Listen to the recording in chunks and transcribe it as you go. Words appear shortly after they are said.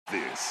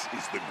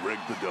This is the Greg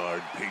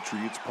Bedard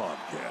Patriots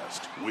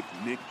Podcast with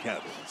Nick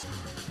Cattles.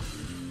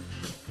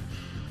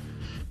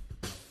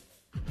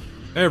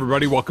 Hey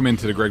everybody, welcome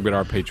into the Greg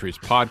Bedard Patriots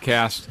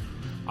Podcast.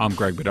 I'm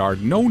Greg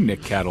Bedard, no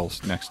Nick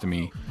Cattles next to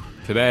me.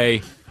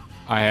 Today,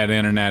 I had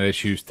internet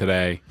issues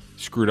today,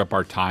 screwed up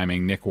our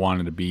timing. Nick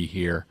wanted to be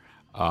here,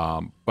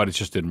 but it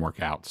just didn't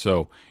work out.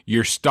 So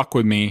you're stuck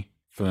with me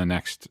for the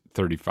next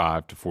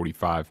 35 to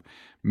 45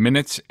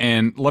 minutes.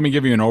 And let me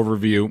give you an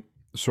overview,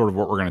 sort of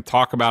what we're going to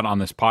talk about on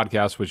this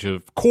podcast, which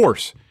of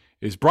course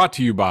is brought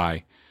to you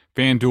by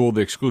FanDuel,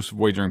 the exclusive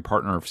wagering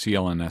partner of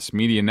CLNS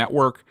Media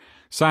Network.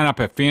 Sign up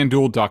at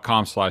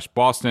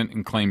fanduel.com/Boston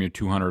and claim your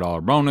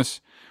 $200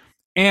 bonus.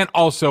 And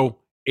also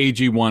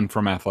AG1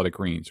 from Athletic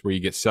Greens, where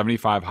you get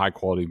 75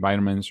 high-quality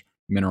vitamins,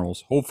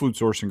 minerals, whole food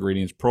source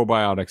ingredients,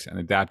 probiotics,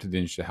 and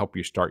adaptogens to help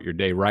you start your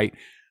day right.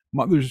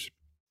 Mother's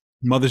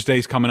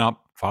Day's coming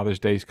up. Father's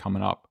Day's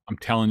coming up. I'm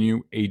telling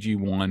you,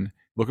 AG1,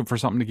 looking for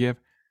something to give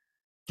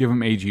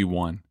them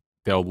AG1.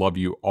 They'll love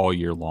you all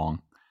year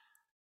long.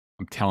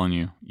 I'm telling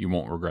you, you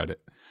won't regret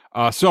it.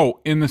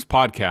 So in this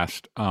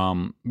podcast,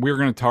 we're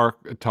going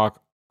to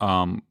talk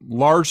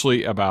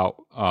largely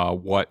about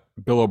what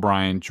Bill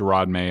O'Brien,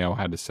 Gerard Mayo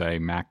had to say,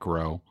 Matt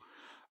Groh,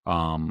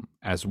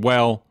 as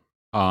well.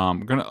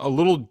 A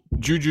little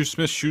Juju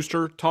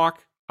Smith-Schuster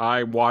talk.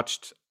 I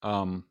watched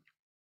some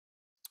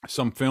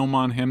film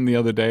on him the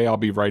other day. I'll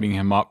be writing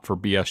him up for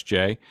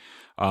BSJ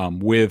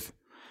with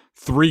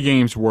 3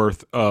 games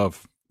worth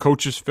of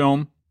coaches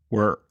film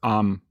where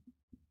I'm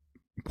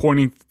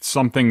pointing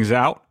some things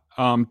out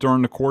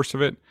during the course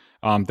of it.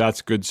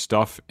 That's good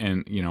stuff,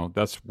 and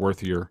that's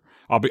worth your.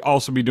 I'll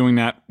also be doing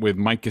that with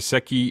Mike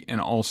Gesicki and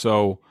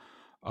also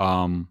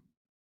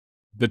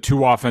the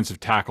 2 offensive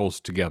tackles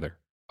together,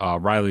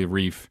 Riley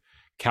Reif,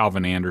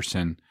 Calvin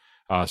Anderson,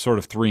 sort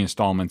of 3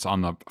 installments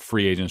on the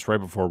free agents right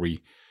before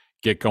we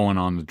get going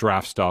on the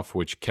draft stuff,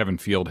 which Kevin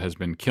Field has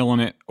been killing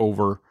it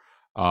over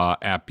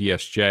at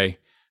BSJ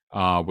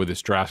with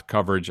his draft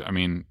coverage. I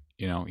mean,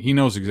 he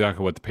knows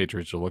exactly what the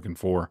Patriots are looking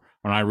for.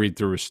 When I read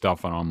through his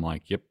stuff and I'm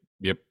like, yep.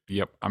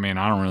 I mean,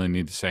 I don't really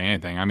need to say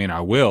anything. I mean,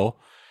 I will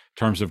in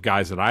terms of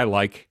guys that I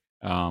like.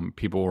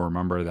 People will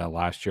remember that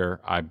last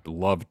year I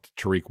loved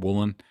Tariq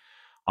Woolen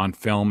on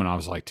film, and I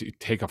was like,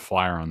 take a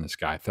flyer on this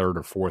guy, 3rd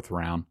or 4th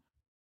round.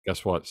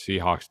 Guess what?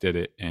 Seahawks did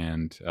it,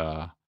 and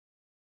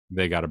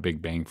they got a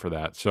big bang for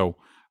that. So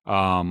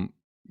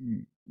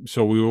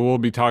we will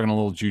be talking a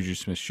little Juju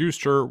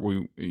Smith-Schuster.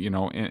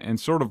 And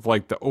sort of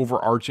like the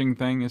overarching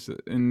thing is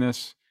in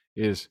this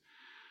is,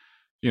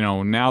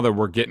 now that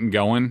we're getting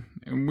going,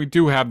 and we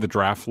do have the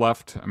draft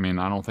left. I mean,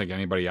 I don't think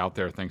anybody out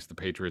there thinks the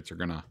Patriots are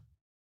going to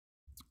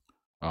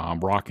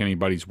rock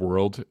anybody's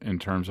world in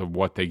terms of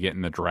what they get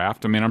in the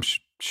draft. I mean, I'm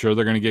sure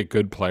they're going to get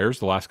good players.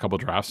 The last couple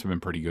of drafts have been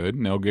pretty good,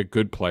 and they'll get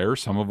good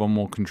players. Some of them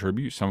will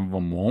contribute, some of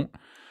them won't.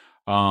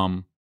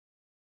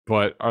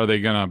 But are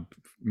they going to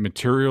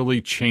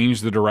materially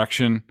change the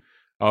direction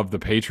of the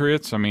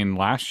Patriots? I mean,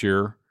 last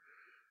year,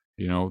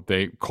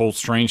 Cole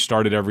Strange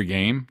started every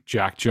game.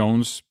 Jack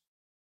Jones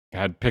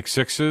had pick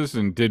sixes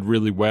and did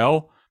really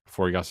well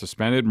before he got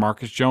suspended.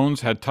 Marcus Jones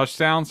had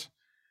touchdowns.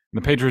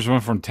 And the Patriots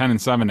went from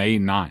 10-7 to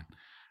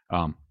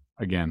 8-9.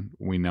 Again,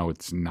 we know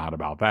it's not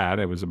about that.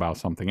 It was about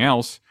something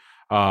else.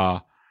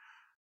 But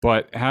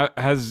we're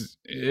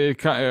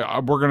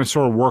going to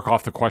sort of work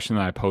off the question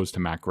that I posed to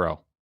Matt Groh.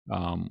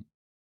 Where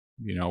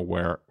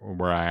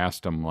I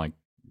asked him, like,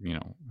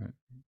 it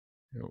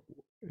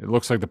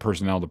looks like the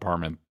personnel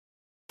department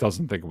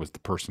doesn't think it was the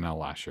personnel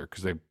last year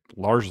because they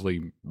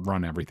largely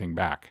run everything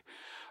back.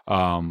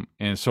 And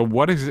so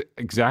what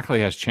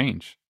exactly has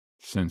changed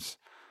since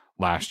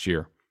last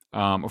year?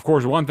 Of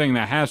course, one thing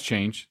that has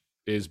changed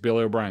is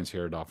Billy O'Brien's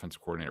here at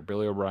offensive coordinator.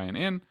 Billy O'Brien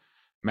in,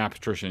 Matt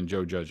Patricia and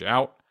Joe Judge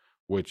out,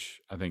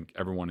 which I think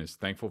everyone is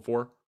thankful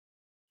for,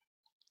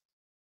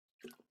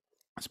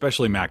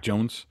 especially Mac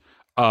Jones.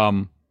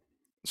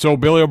 So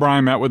Billy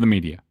O'Brien met with the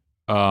media.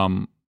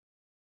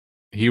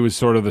 He was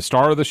sort of the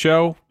star of the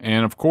show,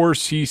 and of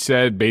course he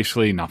said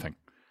basically nothing.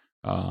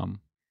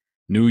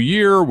 New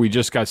year, we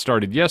just got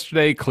started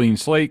yesterday, clean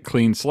slate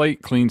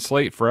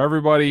for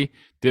everybody.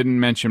 Didn't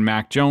mention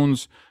Mac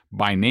Jones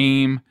by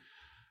name,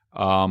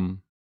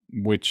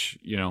 which,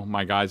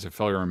 my guys at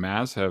Fellier and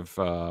Maz have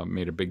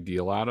made a big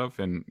deal out of,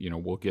 and,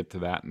 we'll get to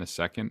that in a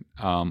second.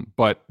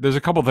 But there's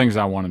a couple things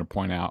I wanted to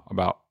point out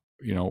about,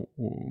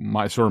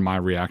 my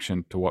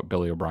reaction to what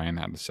Billy O'Brien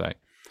had to say.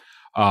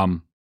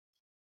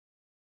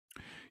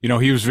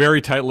 He was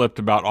very tight-lipped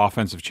about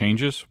offensive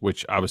changes,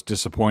 which I was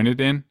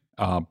disappointed in.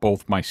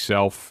 Both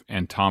myself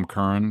and Tom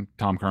Curran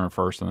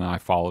first, and then I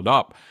followed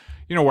up.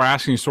 We're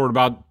asking sort of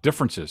about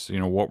differences,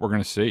 what we're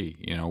going to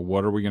see.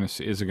 What are we going to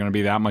see? Is it going to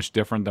be that much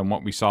different than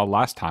what we saw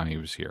last time he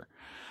was here?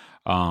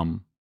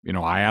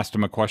 I asked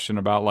him a question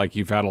about, like,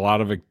 you've had a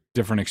lot of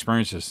different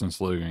experiences since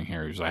living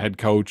here. He was a head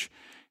coach.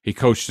 He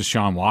coached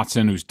Deshaun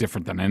Watson, who's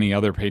different than any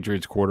other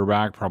Patriots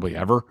quarterback probably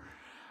ever.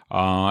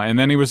 And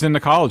then he was in the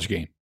college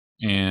game,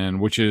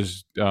 and which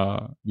is,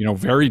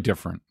 very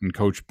different, and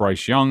coached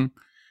Bryce Young.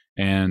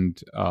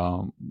 And,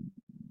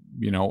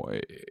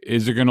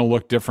 is it going to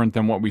look different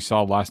than what we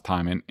saw last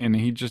time? And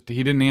he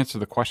didn't answer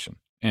the question.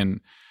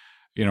 And,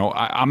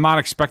 I'm not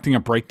expecting a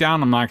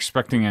breakdown. I'm not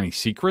expecting any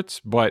secrets,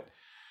 but,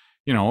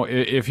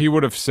 if he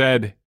would have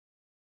said,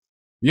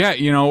 yeah,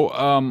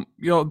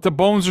 the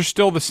bones are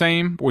still the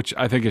same, which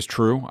I think is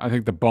true. I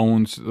think the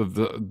bones of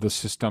the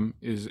system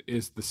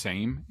is the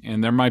same,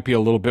 and there might be a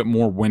little bit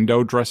more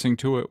window dressing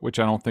to it, which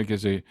I don't think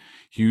is a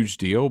huge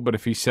deal. But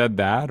if he said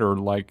that, or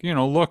like,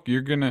 look,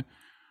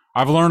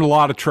 I've learned a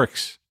lot of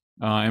tricks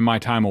in my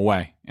time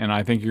away, and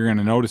I think you're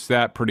gonna notice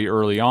that pretty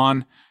early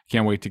on.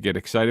 Can't wait to get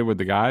excited with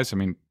the guys. I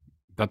mean,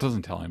 that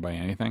doesn't tell anybody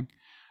anything.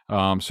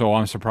 So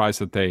I'm surprised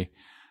that they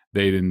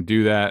didn't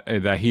do that.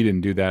 That he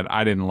didn't do that.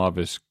 I didn't love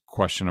his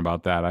question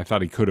about that. I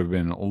thought he could have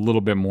been a little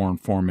bit more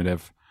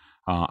informative.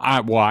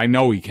 I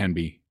know he can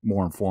be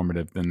more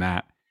informative than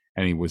that,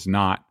 and he was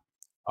not.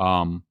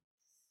 I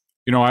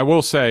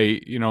will say,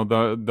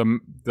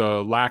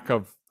 the lack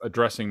of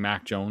addressing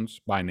Mac Jones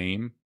by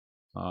name,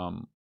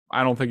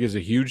 I don't think is a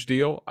huge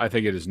deal. I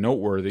think it is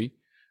noteworthy.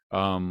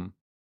 I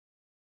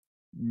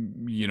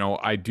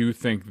do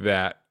think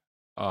that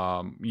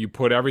you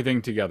put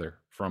everything together,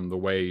 from the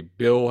way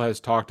Bill has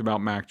talked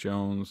about Mac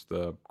Jones,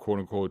 the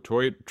quote-unquote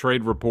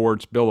trade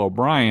reports, Bill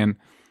O'Brien,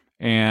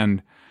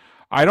 and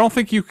I don't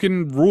think you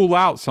can rule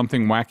out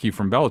something wacky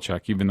from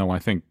Belichick, even though I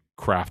think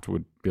Kraft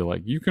would be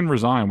like, you can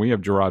resign. We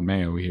have Gerard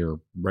Mayo here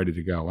ready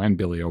to go, and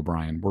Billy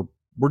O'Brien.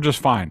 We're just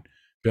fine,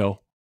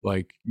 Bill.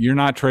 Like, you're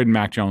not trading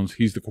Mac Jones.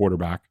 He's the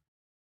quarterback.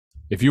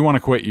 If you want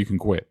to quit, you can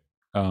quit.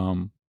 I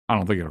don't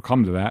think it'll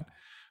come to that,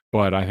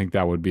 but I think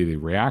that would be the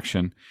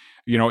reaction.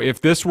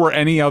 If this were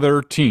any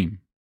other team,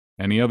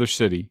 any other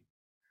city,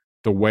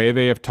 the way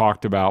they have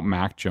talked about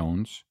Mac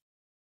Jones,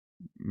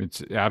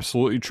 it's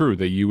absolutely true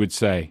that you would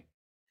say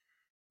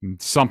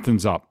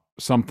something's up.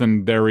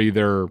 They're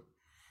either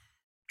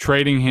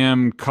trading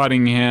him,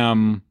 cutting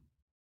him,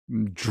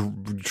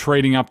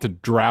 trading up to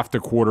draft a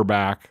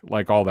quarterback,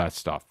 like all that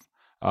stuff.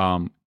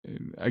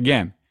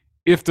 Again,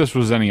 if this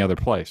was any other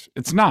place,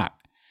 it's not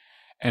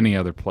any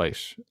other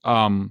place.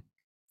 And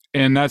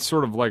that's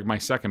sort of like my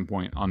second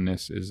point on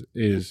this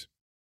is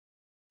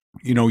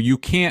you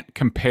can't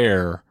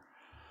compare.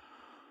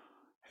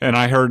 And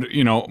I heard,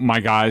 my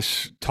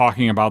guys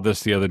talking about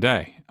this the other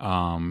day.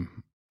 Tony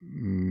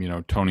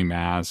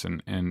Maz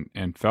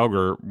and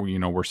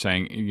Felger, were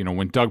saying,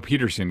 when Doug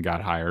Peterson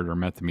got hired or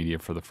met the media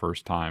for the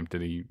first time,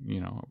 did he,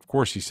 of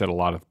course he said a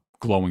lot of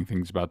glowing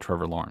things about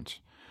Trevor Lawrence.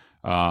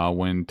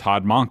 When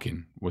Todd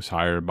Monken was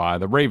hired by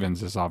the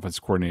Ravens as offense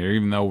coordinator,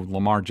 even though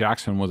Lamar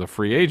Jackson was a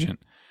free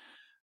agent,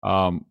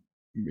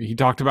 he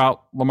talked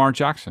about Lamar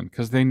Jackson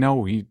because they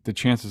know the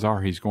chances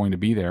are he's going to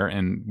be there.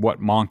 And what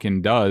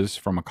Monken does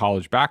from a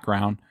college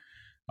background,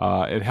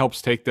 it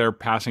helps take their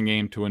passing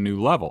game to a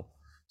new level.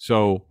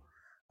 So,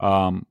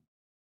 and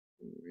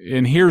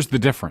here's the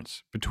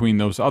difference between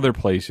those other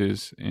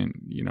places, and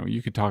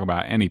you could talk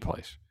about any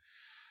place.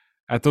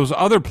 At those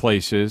other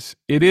places,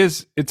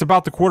 it's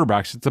about the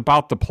quarterbacks. It's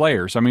about the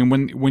players. I mean,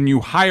 when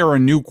you hire a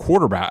new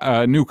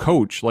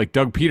coach like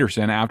Doug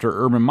Peterson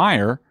after Urban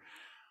Meyer,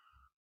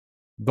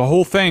 the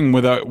whole thing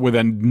with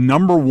a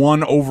number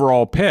one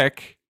overall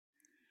pick,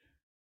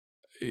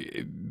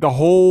 the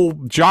whole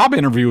job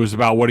interview is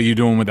about what are you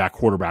doing with that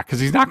quarterback? Because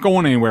he's not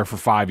going anywhere for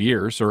 5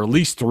 years or at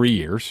least 3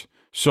 years.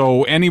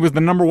 So, and he was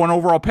the number one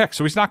overall pick,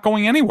 so he's not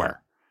going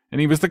anywhere. And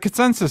he was the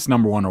consensus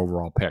number one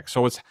overall pick.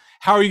 So it's,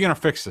 how are you going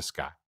to fix this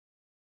guy?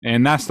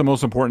 And that's the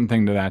most important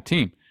thing to that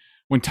team.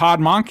 When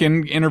Todd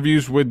Monken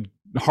interviews with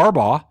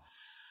Harbaugh,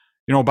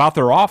 about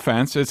their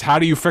offense, it's how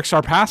do you fix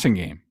our passing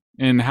game?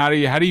 And how do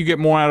you get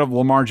more out of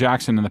Lamar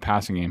Jackson in the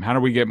passing game? How do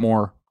we get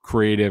more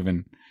creative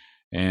and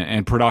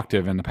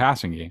productive in the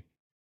passing game?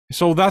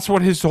 So that's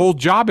what his whole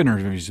job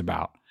interview is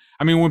about.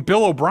 I mean, when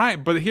Bill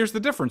O'Brien, but here's the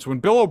difference. When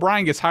Bill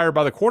O'Brien gets hired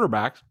by the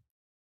quarterbacks,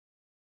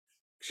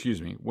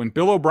 when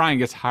Bill O'Brien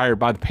gets hired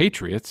by the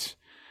Patriots,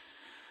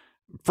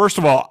 first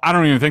of all, I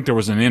don't even think there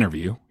was an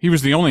interview. He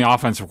was the only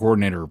offensive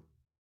coordinator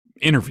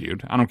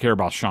interviewed. I don't care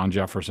about Sean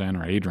Jefferson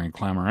or Adrian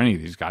Clem or any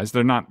of these guys.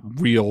 They're not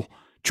real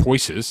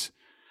choices,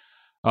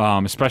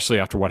 especially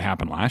after what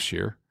happened last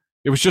year.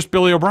 It was just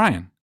Billy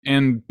O'Brien.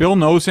 And Bill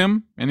knows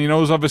him, and he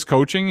knows of his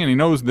coaching, and he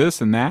knows this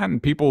and that,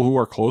 and people who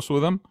are close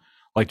with him,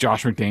 like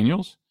Josh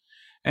McDaniels.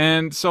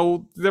 And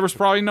so there was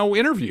probably no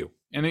interview.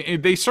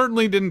 And they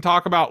certainly didn't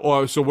talk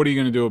about, so what are you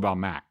going to do about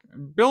Mac?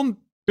 Bill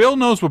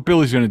knows what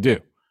Billy's going to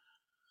do.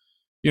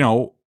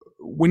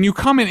 When you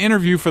come and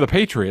interview for the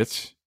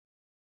Patriots,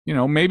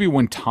 maybe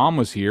when Tom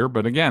was here,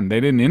 but again, they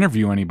didn't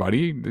interview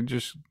anybody. They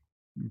just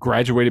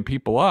graduated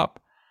people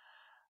up.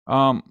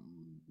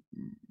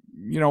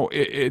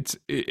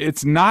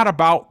 It's not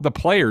about the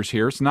players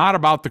here. It's not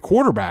about the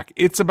quarterback.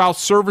 It's about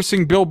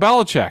servicing Bill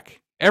Belichick.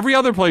 Every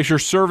other place you're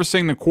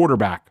servicing the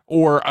quarterback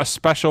or a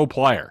special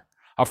player,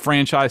 a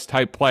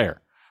franchise-type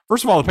player.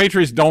 First of all, the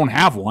Patriots don't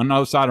have one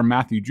outside of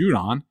Matthew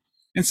Judon.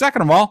 And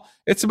second of all,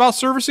 it's about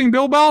servicing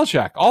Bill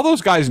Belichick. All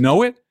those guys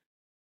know it.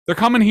 They're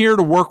coming here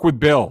to work with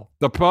Bill.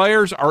 The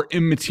players are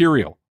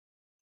immaterial.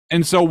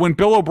 And so when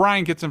Bill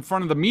O'Brien gets in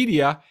front of the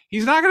media,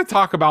 he's not going to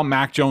talk about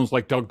Mac Jones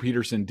like Doug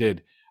Peterson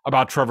did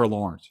about Trevor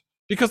Lawrence,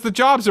 because the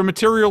jobs are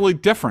materially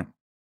different.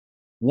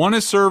 One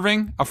is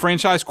serving a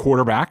franchise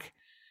quarterback,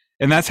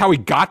 and that's how he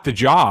got the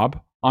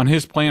job on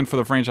his plan for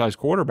the franchise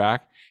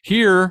quarterback.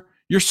 Here,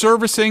 you're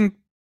servicing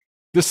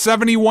the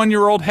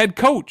 71-year-old head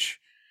coach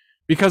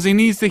because he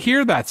needs to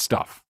hear that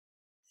stuff.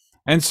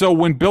 And so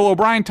when Bill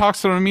O'Brien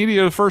talks to the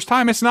media the first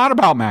time, it's not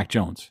about Mac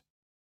Jones.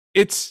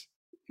 It's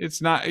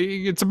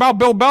about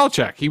Bill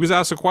Belichick. He was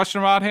asked a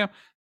question about him.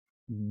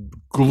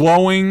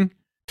 Glowing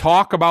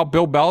talk about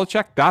Bill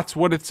Belichick. That's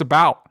what it's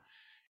about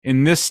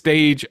in this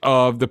stage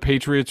of the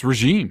Patriots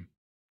regime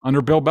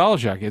under Bill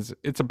Belichick.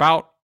 It's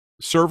about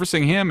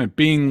servicing him and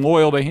being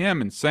loyal to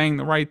him and saying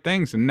the right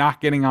things and not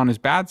getting on his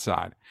bad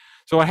side.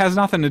 So it has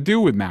nothing to do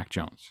with Mac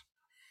Jones.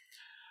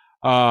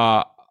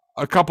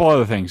 A couple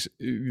other things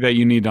that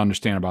you need to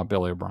understand about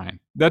Billy O'Brien.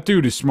 That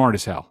dude is smart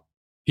as hell.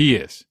 He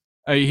is.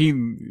 He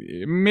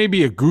may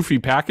be a goofy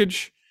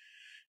package,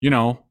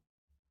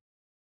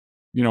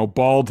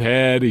 bald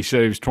head. He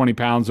said he was 20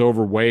 pounds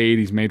overweight.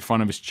 He's made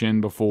fun of his chin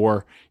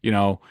before.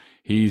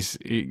 He's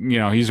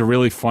a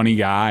really funny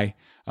guy.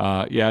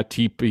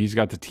 He's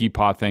got the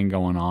teapot thing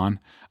going on.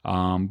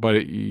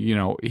 But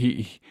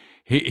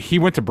he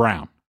went to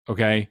Brown,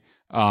 okay?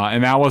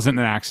 And that wasn't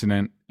an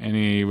accident. And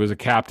he was a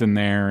captain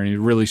there, and he's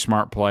a really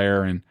smart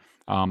player. And,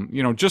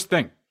 just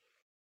think,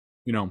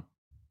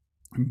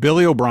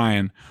 Billy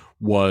O'Brien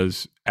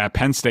was at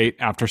Penn State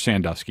after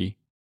Sandusky,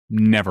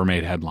 never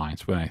made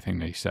headlines with anything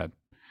that he said.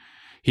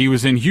 He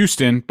was in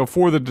Houston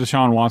before the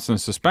Deshaun Watson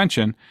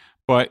suspension,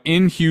 but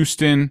in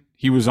Houston,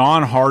 he was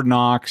on Hard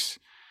Knocks.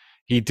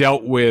 He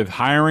dealt with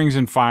hirings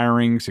and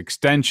firings,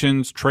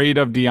 extensions, trade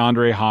of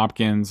DeAndre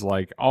Hopkins,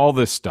 like all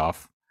this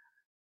stuff.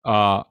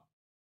 The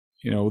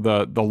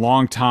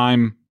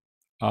longtime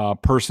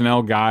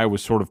personnel guy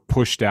was sort of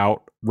pushed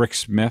out. Rick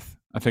Smith,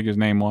 I think his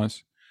name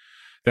was.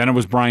 Then it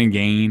was Brian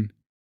Gaine,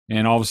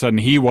 and all of a sudden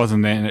he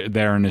wasn't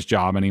there in his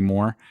job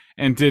anymore.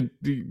 And do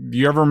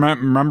you ever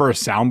remember a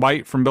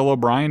soundbite from Bill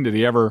O'Brien?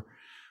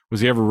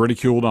 Was he ever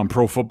ridiculed on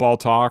Pro Football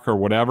Talk or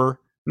whatever?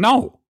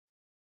 No,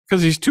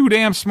 because he's too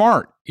damn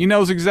smart. He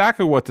knows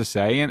exactly what to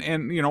say,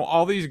 and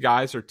all these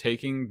guys are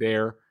taking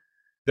they're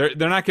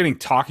not getting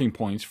talking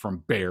points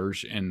from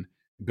Bears and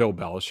Bill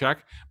Belichick,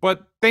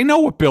 but they know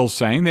what Bill's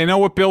saying. They know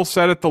what Bill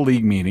said at the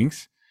league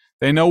meetings.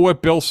 They know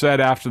what Bill said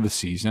after the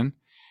season.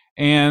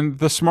 And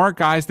the smart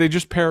guys, they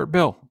just parrot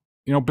Bill.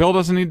 Bill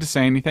doesn't need to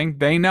say anything.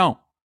 They know.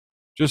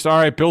 Just, all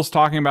right, Bill's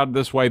talking about it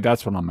this way.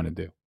 That's what I'm going to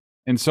do.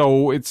 And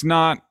so it's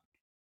not,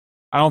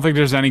 I don't think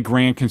there's any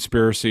grand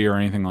conspiracy or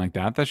anything like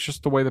that. That's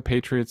just the way the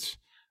Patriots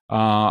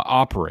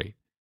operate.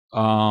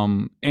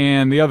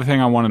 And the other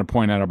thing I wanted to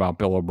point out about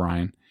Bill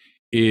O'Brien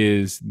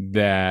is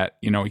that,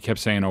 he kept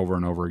saying over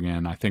and over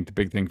again, I think the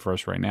big thing for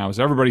us right now is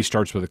everybody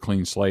starts with a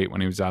clean slate.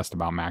 When he was asked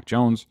about Mac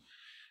Jones,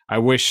 I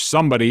wish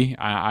somebody,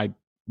 I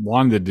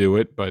wanted to do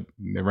it, but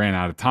they ran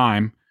out of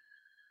time.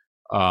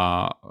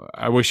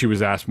 I wish he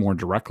was asked more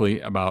directly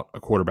about a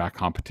quarterback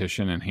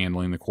competition and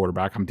handling the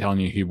quarterback. I'm telling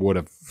you, he would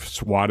have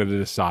swatted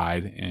it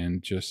aside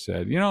and just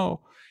said, you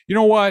know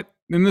what?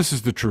 And this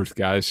is the truth,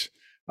 guys.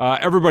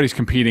 Everybody's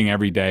competing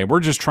every day. We're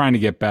just trying to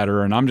get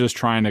better, and I'm just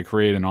trying to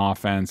create an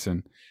offense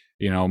and,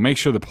 make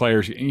sure the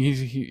players,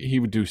 he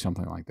would do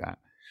something like that.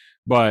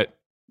 But,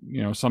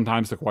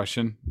 sometimes the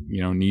question,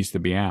 needs to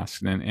be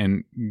asked.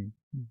 And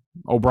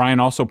O'Brien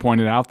also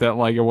pointed out that,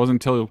 it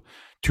wasn't until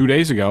 2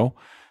 days ago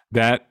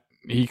that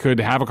he could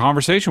have a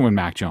conversation with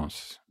Mac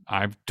Jones.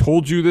 I've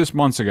told you this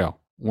months ago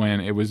when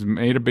it was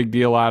made a big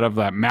deal out of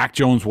that Mac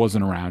Jones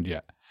wasn't around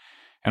yet.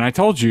 And I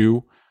told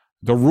you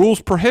the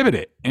rules prohibit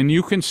it, and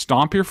you can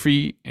stomp your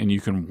feet and you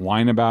can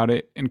whine about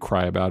it and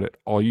cry about it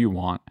all you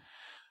want.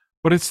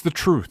 But it's the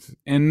truth,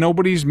 and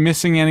nobody's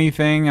missing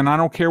anything. And I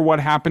don't care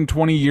what happened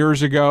 20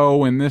 years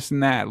ago and this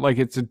and that.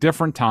 It's a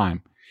different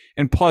time.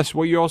 And plus,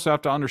 what you also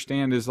have to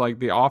understand is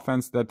the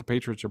offense that the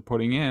Patriots are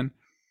putting in,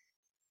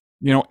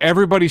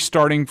 everybody's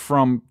starting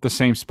from the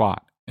same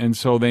spot. And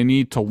so they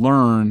need to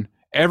learn.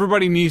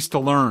 Everybody needs to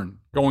learn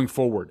going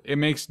forward. It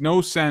makes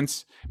no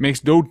sense. It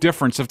makes no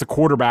difference if the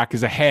quarterback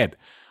is ahead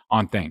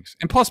on things.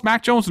 And plus,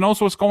 Mac Jones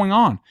knows what's going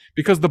on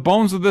because the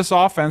bones of this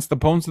offense, the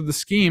bones of the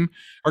scheme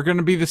are going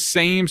to be the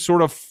same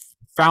sort of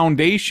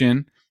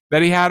foundation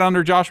that he had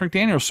under Josh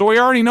McDaniels. So he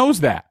already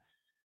knows that.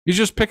 He's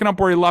just picking up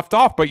where he left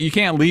off, but you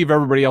can't leave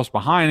everybody else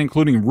behind,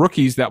 including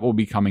rookies that will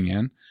be coming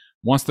in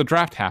once the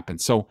draft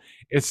happens. So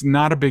it's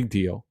not a big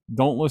deal.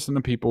 Don't listen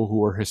to people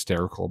who are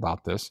hysterical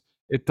about this.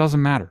 It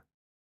doesn't matter.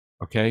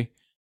 Okay?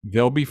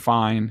 They'll be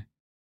fine.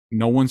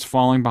 No one's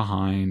falling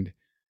behind.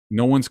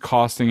 No one's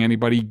costing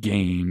anybody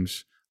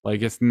games.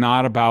 It's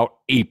not about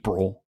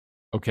April.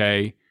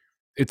 Okay?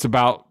 It's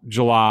about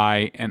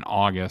July and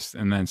August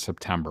and then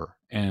September.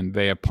 And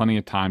they have plenty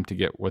of time to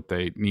get what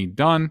they need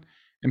done.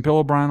 And Bill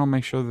O'Brien will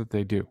make sure that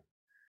they do.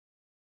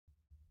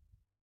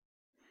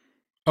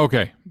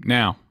 Okay,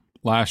 now,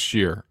 last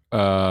year,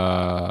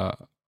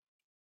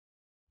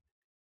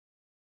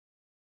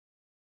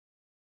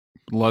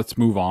 let's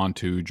move on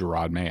to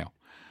Gerard Mayo.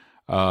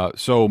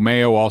 So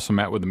Mayo also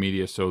met with the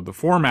media. So the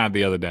format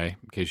the other day,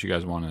 in case you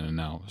guys wanted to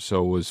know,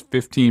 so it was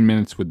 15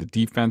 minutes with the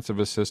defensive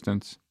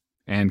assistants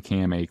and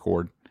Cam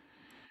Acord,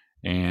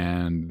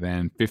 and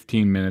then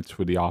 15 minutes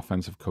with the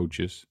offensive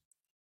coaches.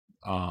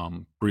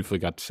 Briefly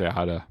got to say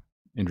how to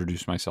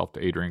introduce myself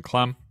to Adrian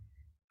Clem.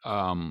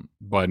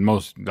 But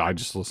I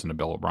just listened to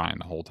Bill O'Brien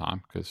the whole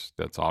time because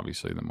that's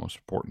obviously the most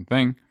important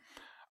thing.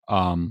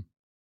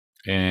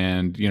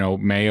 And,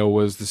 Mayo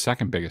was the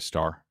second biggest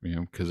star,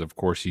 because of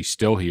course he's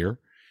still here.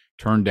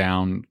 Turned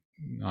down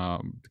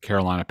the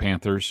Carolina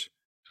Panthers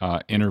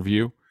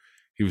interview.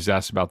 He was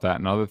asked about that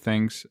and other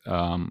things.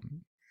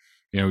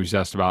 He was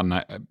asked about,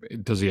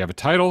 does he have a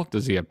title?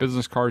 Does he have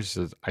business cards? He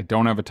says, I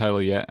don't have a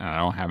title yet, and I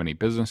don't have any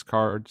business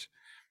cards.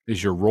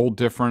 Is your role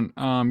different?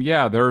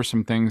 Yeah, there are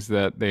some things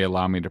that they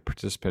allow me to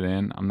participate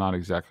in. I'm not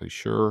exactly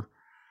sure,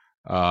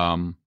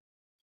 about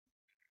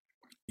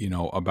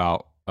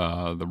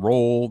the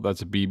role.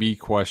 That's a BB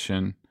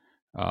question.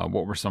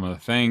 What were some of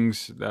the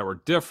things that were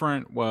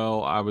different?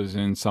 Well, I was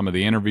in some of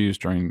the interviews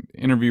during the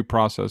interview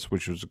process,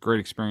 which was a great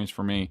experience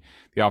for me.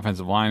 The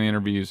offensive line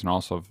interviews and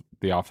also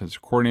the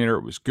offensive coordinator,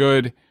 it was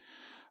good.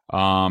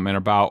 And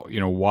about,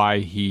 why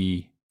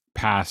he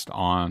passed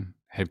on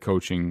head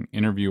coaching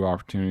interview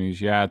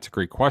opportunities. Yeah, it's a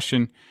great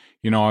question.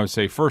 I would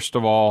say, first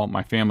of all,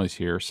 my family's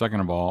here.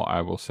 Second of all,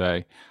 I will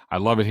say I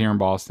love it here in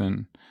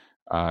Boston.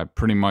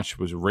 Pretty much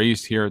was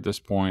raised here at this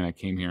point. I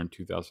came here in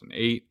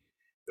 2008.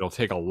 It'll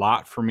take a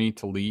lot for me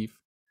to leave,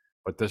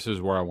 but this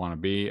is where I want to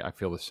be. I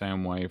feel the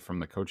same way from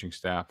the coaching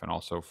staff and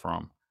also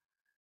from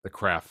the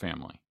Kraft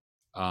family.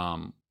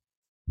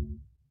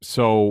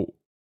 So,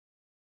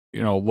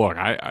 look,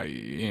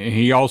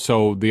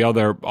 the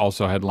other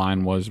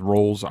headline was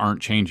roles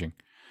aren't changing,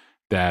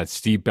 that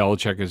Steve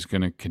Belichick is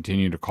going to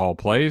continue to call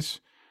plays.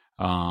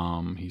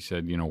 He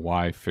said,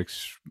 why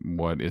fix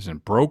what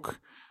isn't broke?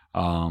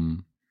 I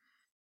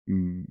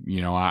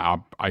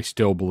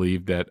still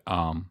believe that,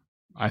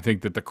 I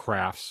think that the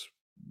Crafts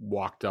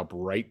walked up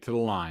right to the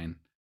line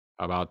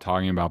about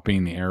talking about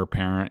being the heir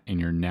apparent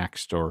and you're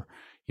next, or,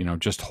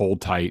 just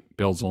hold tight.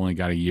 Bill's only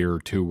got a year or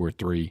 2 or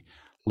 3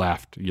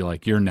 left.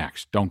 You're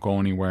next. Don't go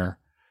anywhere.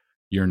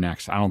 You're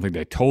next. I don't think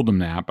they told him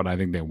that, but I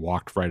think they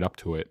walked right up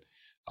to it.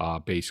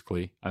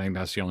 Basically, I think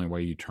that's the only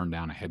way you turn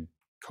down a head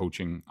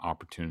coaching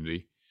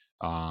opportunity.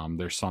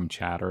 There's some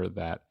chatter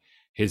that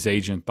his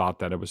agent thought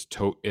that it was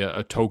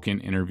a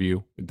token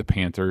interview with the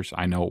Panthers.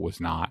 I know it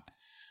was not.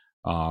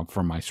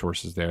 From my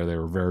sources there, they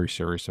were very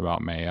serious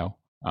about Mayo.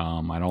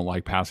 I don't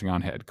like passing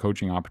on head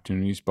coaching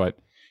opportunities, but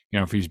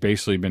if he's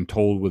basically been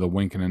told with a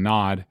wink and a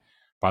nod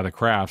by the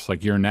Crafts,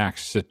 like, you're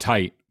next, sit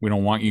tight, we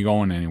don't want you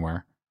going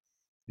anywhere.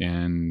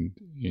 And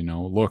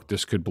look,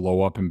 this could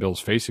blow up in Bill's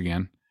face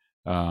again.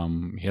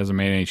 He hasn't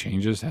made any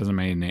changes, hasn't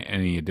made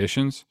any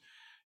additions.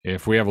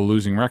 If we have a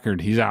losing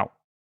record, he's out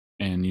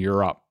and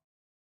you're up.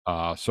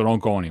 So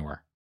don't go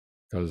anywhere,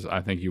 because I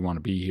think you want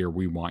to be here.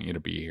 We want you to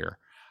be here.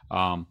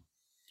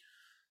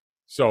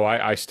 So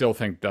I still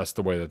think that's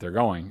the way that they're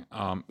going.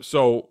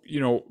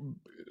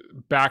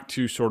 Back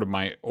to sort of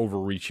my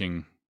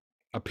overreaching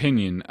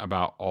opinion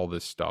about all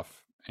this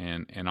stuff.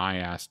 And I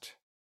asked,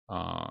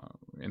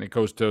 and it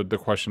goes to the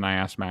question I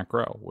asked Matt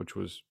Groh, which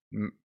was,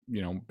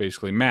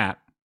 basically, Matt,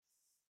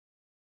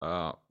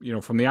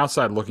 from the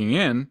outside looking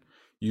in,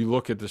 you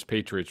look at this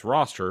Patriots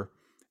roster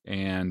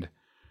and,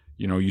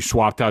 you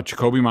swapped out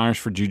Jacoby Myers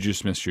for Juju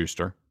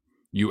Smith-Schuster.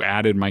 You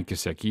added Mike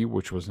Gesicki,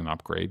 which was an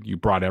upgrade. You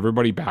brought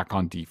everybody back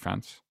on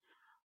defense.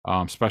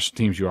 Special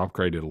teams, you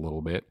upgraded a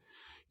little bit.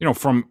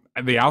 From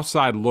the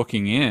outside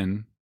looking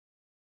in,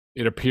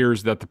 it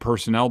appears that the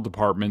personnel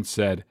department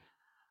said,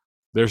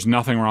 there's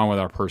nothing wrong with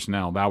our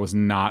personnel. That was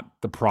not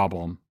the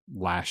problem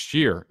last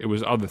year. It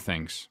was other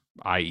things,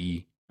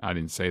 i.e., I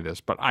didn't say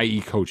this, but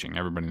i.e. coaching.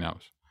 Everybody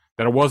knows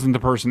that it wasn't the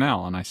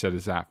personnel. And I said,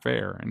 is that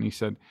fair? And he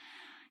said,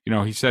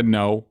 he said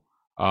no.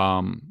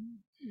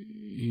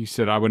 He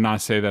said, I would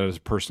not say that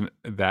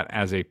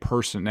as a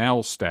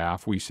personnel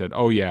staff, we said,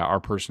 oh yeah, our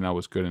personnel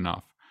was good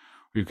enough.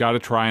 We've got to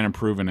try and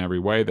improve in every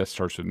way. That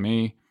starts with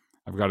me.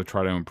 I've got to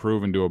try to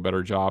improve and do a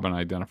better job and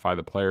identify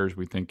the players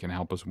we think can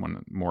help us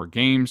win more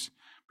games,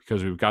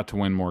 because we've got to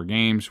win more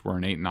games. We're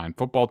an 8-9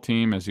 football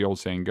team. As the old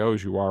saying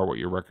goes, you are what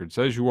your record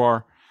says you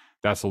are.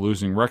 That's a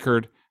losing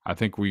record. I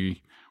think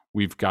we've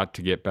got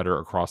to get better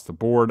across the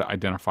board,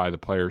 identify the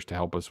players to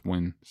help us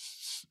win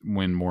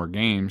more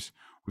games.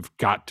 We've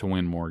got to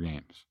win more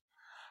games.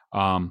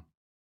 Look,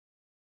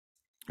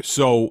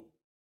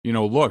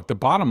 the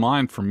bottom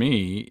line for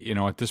me,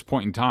 at this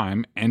point in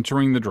time,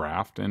 entering the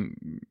draft,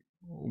 and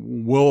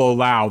will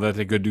allow that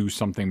they could do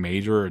something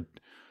major,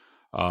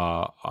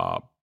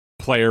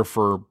 player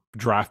for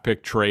draft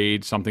pick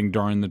trade, something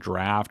during the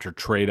draft, or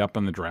trade up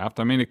in the draft.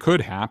 I mean, it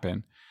could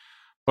happen.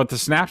 But the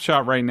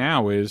snapshot right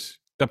now is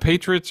the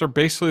Patriots are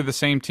basically the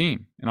same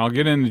team. And I'll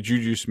get into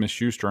Juju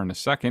Smith-Schuster in a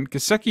second.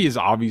 Gesicki is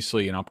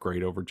obviously an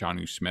upgrade over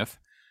Jonnu Smith.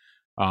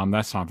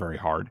 That's not very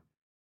hard.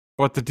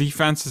 But the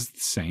defense is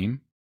the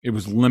same. It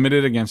was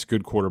limited against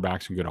good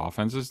quarterbacks and good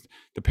offenses.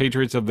 The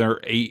Patriots, of their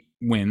 8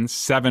 wins,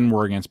 7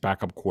 were against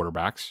backup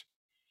quarterbacks.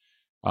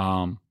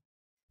 And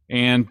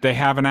they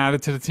haven't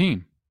added to the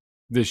team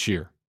this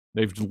year.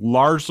 They've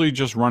largely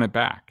just run it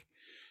back.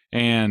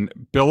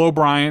 And Bill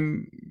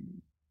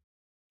O'Brien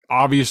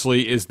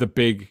obviously is the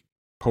big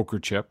poker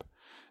chip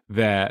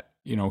that,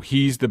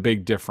 he's the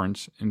big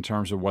difference in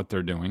terms of what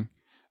they're doing.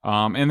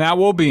 And that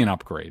will be an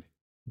upgrade.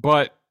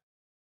 But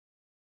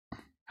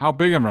how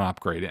big of an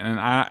upgrade?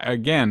 And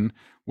again,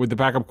 with the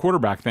backup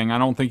quarterback thing, I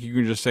don't think you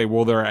can just say,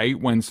 well, they're 8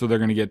 wins, so they're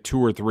going to get 2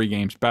 or 3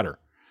 games better.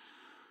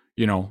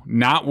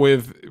 Not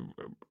with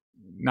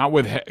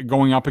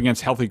going up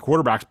against healthy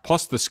quarterbacks,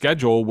 plus the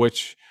schedule,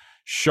 which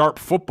Sharp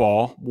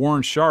Football,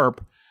 Warren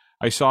Sharp,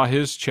 I saw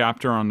his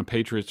chapter on the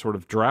Patriots sort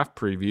of draft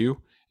preview,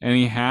 and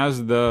he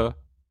has the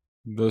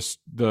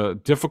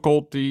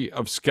difficulty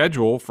of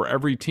schedule for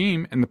every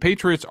team, and the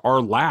Patriots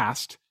are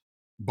last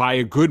by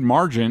a good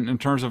margin in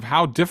terms of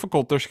how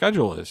difficult their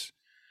schedule is.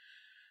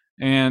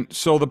 And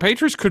so the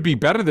Patriots could be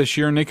better this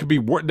year, and they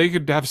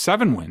could have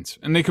 7 wins,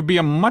 and they could be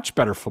a much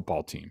better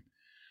football team.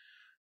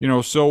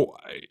 Look,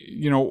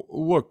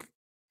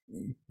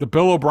 the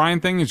Bill O'Brien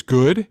thing is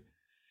good.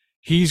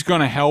 He's going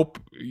to help.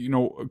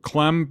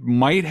 Clem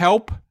might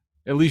help.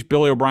 At least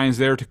Billy O'Brien's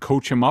there to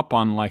coach him up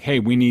on hey,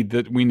 we need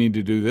to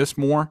do this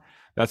more.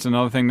 That's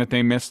another thing that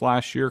they missed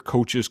last year.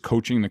 Coaches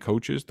coaching the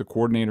coaches. The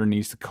coordinator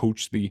needs to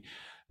coach the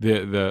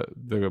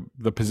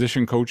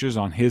position coaches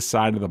on his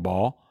side of the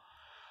ball.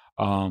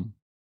 But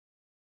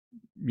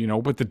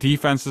the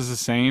defense is the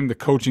same. The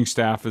coaching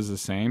staff is the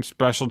same.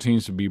 Special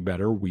teams to be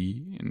better.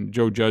 And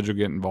Joe Judge will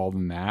get involved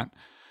in that.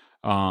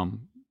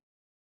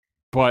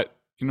 But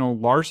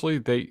largely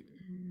they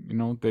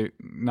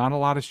not a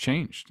lot has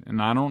changed,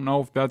 and I don't know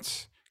if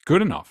that's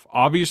good enough.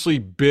 Obviously,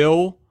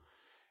 Bill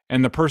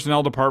and the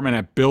personnel department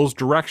at Bill's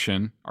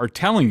direction are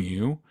telling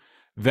you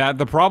that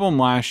the problem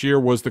last year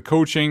was the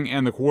coaching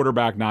and the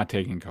quarterback not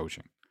taking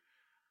coaching.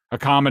 A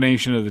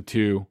combination of the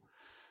two.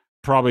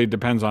 Probably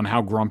depends on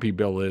how grumpy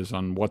Bill is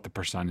on what the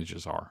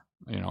percentages are.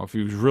 If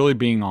he was really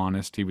being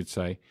honest, he would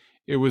say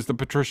it was the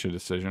Patricia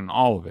decision,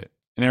 all of it,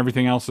 and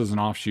everything else is an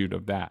offshoot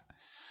of that.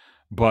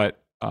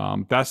 But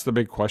that's the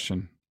big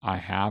question I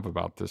have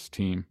about this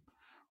team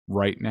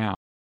right now.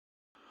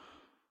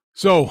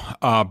 So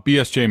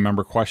BSJ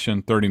member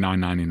question,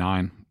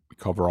 $39.99. We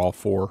cover all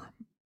 4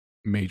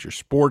 major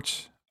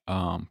sports.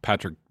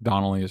 Patrick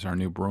Donnelly is our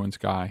new Bruins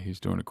guy. He's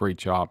doing a great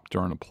job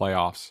during the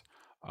playoffs.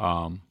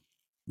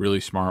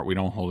 Really smart. We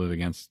don't hold it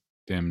against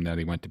him that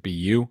he went to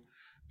BU,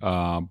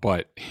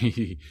 but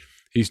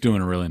he's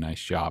doing a really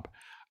nice job.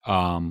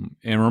 And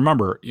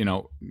remember,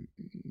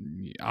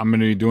 I'm going to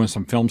be doing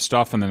some film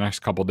stuff in the next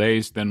couple of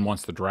days. Then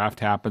once the draft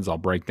happens, I'll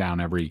break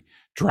down every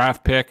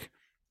draft pick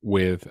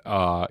with,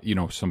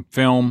 some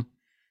film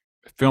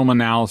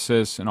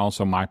analysis, and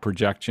also my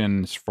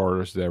projection as far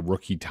as the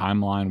rookie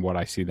timeline, what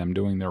I see them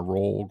doing, their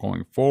role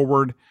going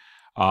forward.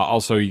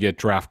 Also, you get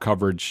draft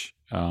coverage.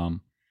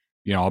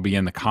 I'll be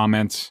in the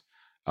comments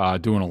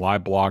doing a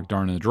live blog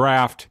during the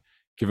draft,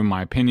 giving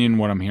my opinion,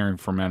 what I'm hearing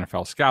from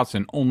NFL scouts,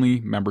 and only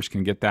members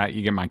can get that.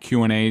 You get my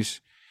Q&As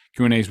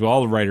with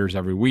all the writers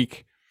every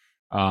week.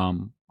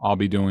 I'll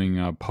be doing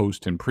a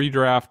post and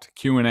pre-draft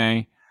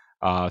Q&A,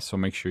 so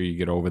make sure you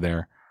get over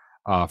there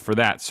for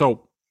that.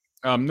 So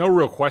no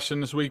real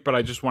question this week, but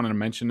I just wanted to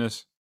mention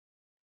this,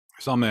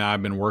 something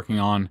I've been working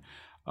on,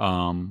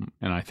 and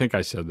I think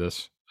I said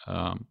this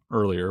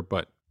earlier,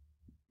 but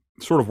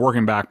sort of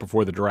working back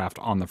before the draft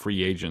on the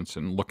free agents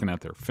and looking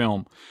at their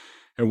film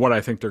and what I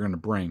think they're going to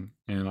bring.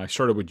 And I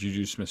started with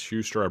Juju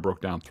Smith-Schuster. I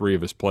broke down 3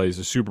 of his plays,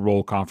 the Super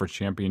Bowl, Conference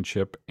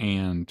Championship,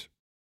 and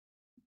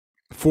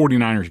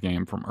 49ers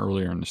game from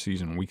earlier in the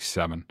season, week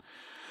 7,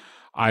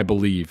 I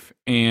believe.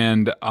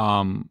 And,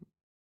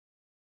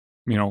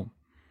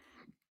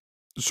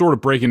 sort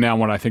of breaking down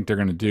what I think they're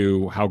going to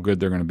do, how good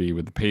they're going to be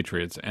with the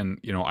Patriots. And,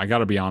 I got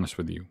to be honest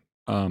with you.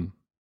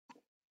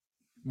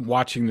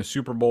 Watching the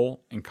Super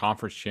Bowl and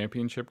Conference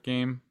Championship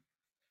game,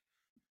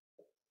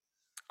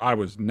 I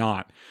was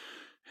not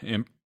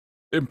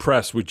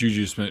impressed with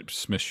Juju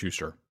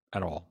Smith-Schuster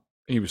at all.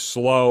 He was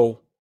slow.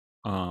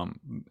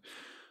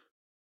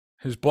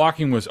 His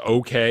blocking was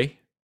okay,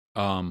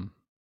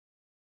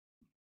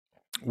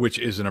 which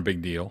isn't a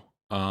big deal.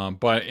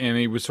 And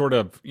he was sort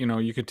of,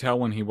 you could tell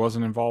when he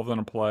wasn't involved in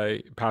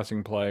a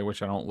passing play,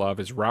 which I don't love.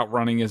 His route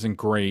running isn't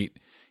great.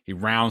 He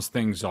rounds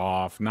things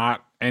off,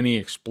 not any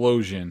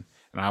explosion.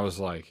 And I was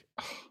like,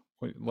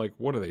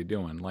 what are they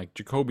doing? Like,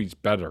 Jacoby's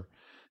better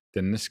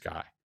than this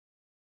guy.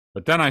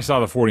 But then I saw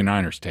the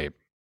 49ers tape,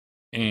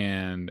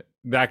 and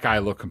that guy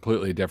looked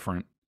completely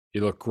different. He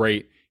looked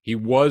great.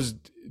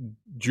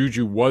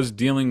 Juju was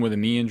dealing with a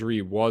knee injury.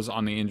 He was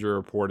on the injury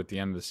report at the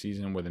end of the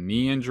season with a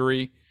knee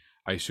injury.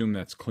 I assume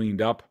that's cleaned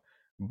up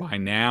by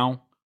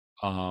now.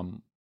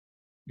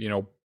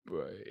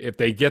 If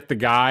they get the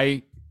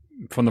guy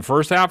from the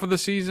first half of the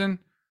season,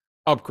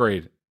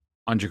 upgrade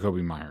on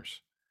Jacoby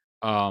Myers.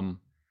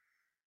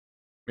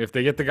 If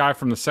they get the guy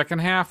from the second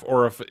half,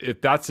 or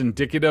if that's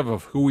indicative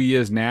of who he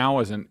is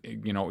now,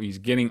 he's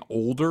getting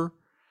older,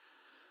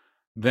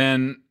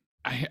 then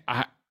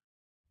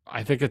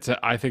I think it's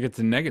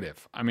a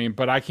negative. I mean,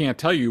 but I can't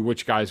tell you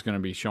which guy's going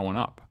to be showing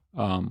up.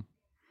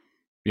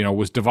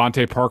 Was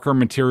Devontae Parker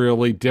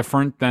materially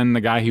different than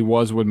the guy he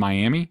was with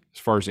Miami as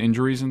far as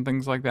injuries and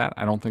things like that?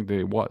 I don't think that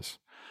it was.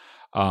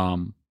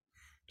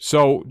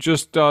 So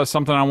just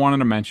something I wanted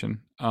to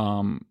mention.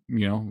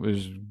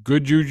 There's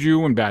good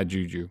juju and bad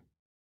juju.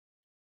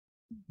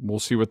 We'll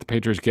see what the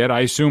Patriots get.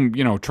 I assume,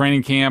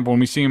 training camp, when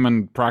we see him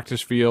in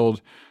practice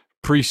field,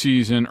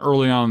 preseason,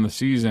 early on in the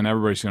season,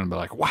 everybody's going to be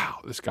like,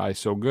 wow, this guy's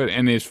so good.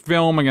 And his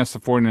film against the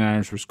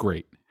 49ers was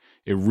great.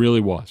 It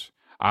really was.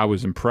 I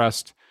was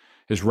impressed.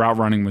 His route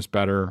running was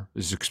better.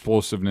 His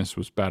explosiveness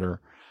was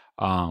better.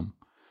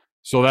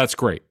 So that's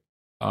great.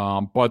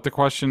 But the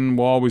question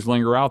will always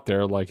linger out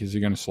there, like, is he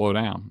going to slow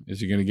down? Is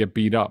he going to get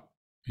beat up?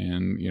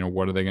 And,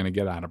 what are they going to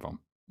get out of him?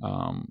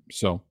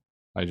 So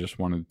I just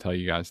wanted to tell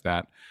you guys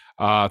that.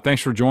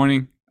 Thanks for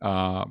joining.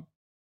 We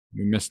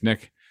missed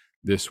Nick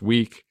this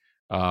week.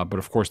 But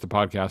of course, the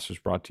podcast was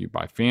brought to you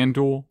by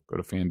FanDuel. Go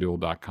to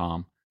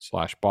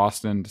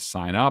FanDuel.com/Boston to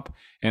sign up.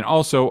 And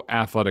also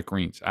Athletic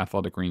Greens,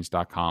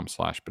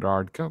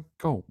 athleticgreens.com/Bedard. Go.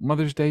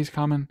 Mother's Day's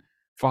coming,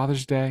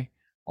 Father's Day,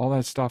 all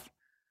that stuff.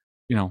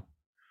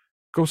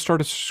 Go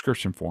start a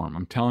subscription for them.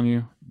 I'm telling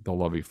you, they'll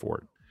love you for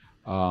it.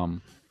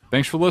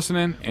 Thanks for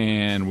listening,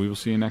 and we will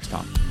see you next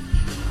time.